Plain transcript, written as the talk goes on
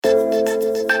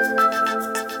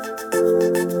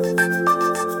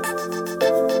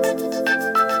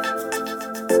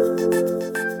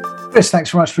Chris,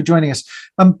 thanks very much for joining us.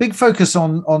 Big focus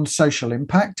on social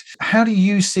impact. How do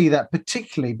you see that,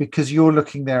 particularly because you're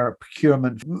looking there at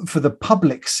procurement for the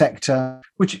public sector,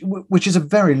 which is a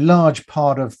very large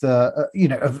part of the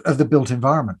of the built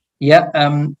environment?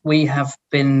 Yeah, we have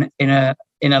been in a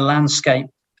landscape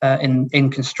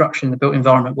in construction, the built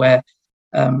environment, where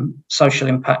social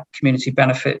impact, community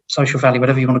benefit, social value,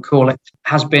 whatever you want to call it,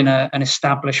 has been an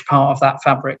established part of that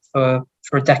fabric for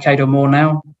a decade or more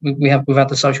now. We've had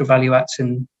the Social Value Act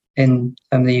in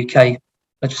the UK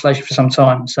legislation for some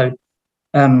time. So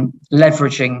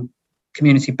leveraging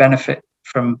community benefit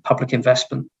from public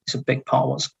investment is a big part of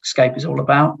what Scape is all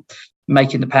about,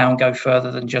 making the pound go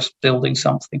further than just building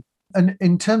something. And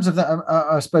in terms of that,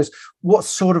 I suppose, what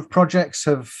sort of projects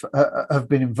have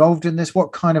been involved in this?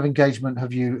 What kind of engagement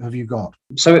have you got?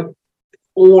 So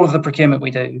all of the procurement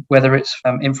we do, whether it's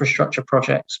infrastructure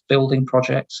projects, building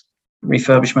projects,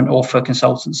 refurbishment, or for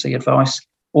consultancy advice,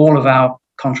 all of our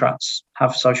contracts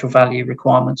have social value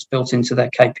requirements built into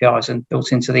their KPIs and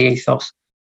built into the ethos.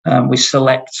 We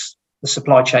select the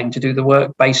supply chain to do the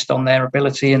work based on their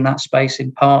ability in that space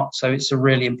in part. So it's a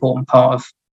really important part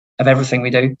of everything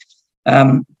we do.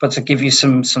 But to give you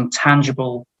some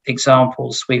tangible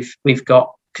examples, we've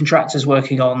got contractors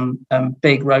working on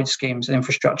big road schemes and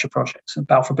infrastructure projects. And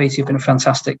Balfour Beatty have been a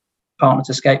fantastic partner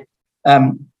to Scape,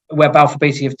 where Balfour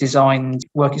Beatty have designed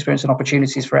work experience and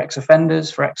opportunities for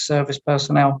ex-offenders, for ex-service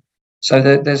personnel. So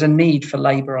there's a need for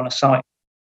labour on a site,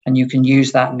 and you can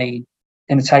use that need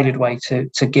in a tailored way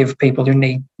to give people who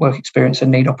need work experience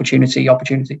and need opportunity.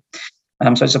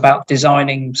 So it's about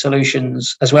designing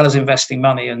solutions as well as investing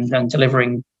money and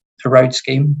delivering a road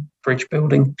scheme, bridge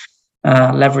building,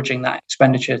 leveraging that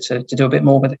expenditure to do a bit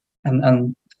more with it.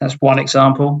 And that's one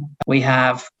example. We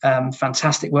have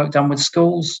fantastic work done with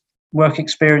schools, work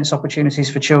experience opportunities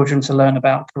for children to learn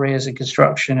about careers in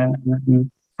construction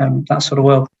and that sort of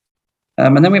world.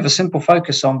 And then we have a simple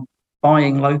focus on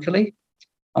buying locally,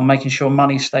 on making sure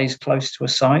money stays close to a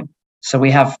site. So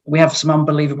we have some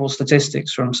unbelievable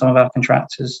statistics from some of our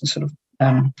contractors, sort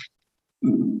of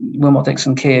Wilmot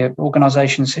Dixon Keir,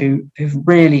 organisations who've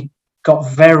really got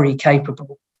very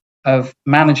capable of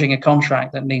managing a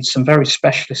contract that needs some very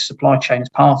specialist supply chain as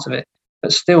part of it,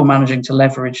 but still managing to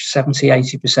leverage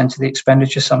 70-80% of the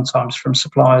expenditure sometimes from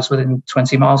suppliers within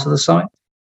 20 miles of the site.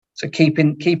 So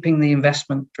keeping the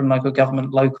investment from local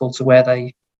government local to where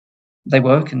they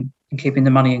work and keeping the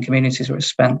money in communities where it's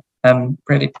spent.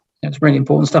 It's really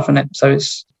important stuff in it. So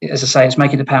it's, as I say, it's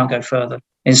making the pound go further.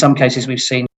 In some cases, we've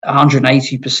seen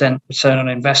 180% return on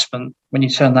investment when you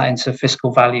turn that into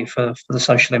fiscal value for the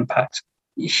social impact.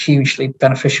 Hugely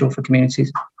beneficial for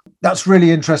communities. That's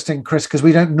really interesting, Chris, because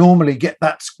we don't normally get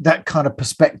that kind of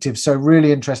perspective. So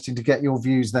really interesting to get your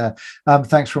views there.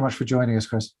 Thanks very much for joining us,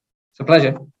 Chris. It's a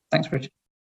pleasure. Thanks, Richard.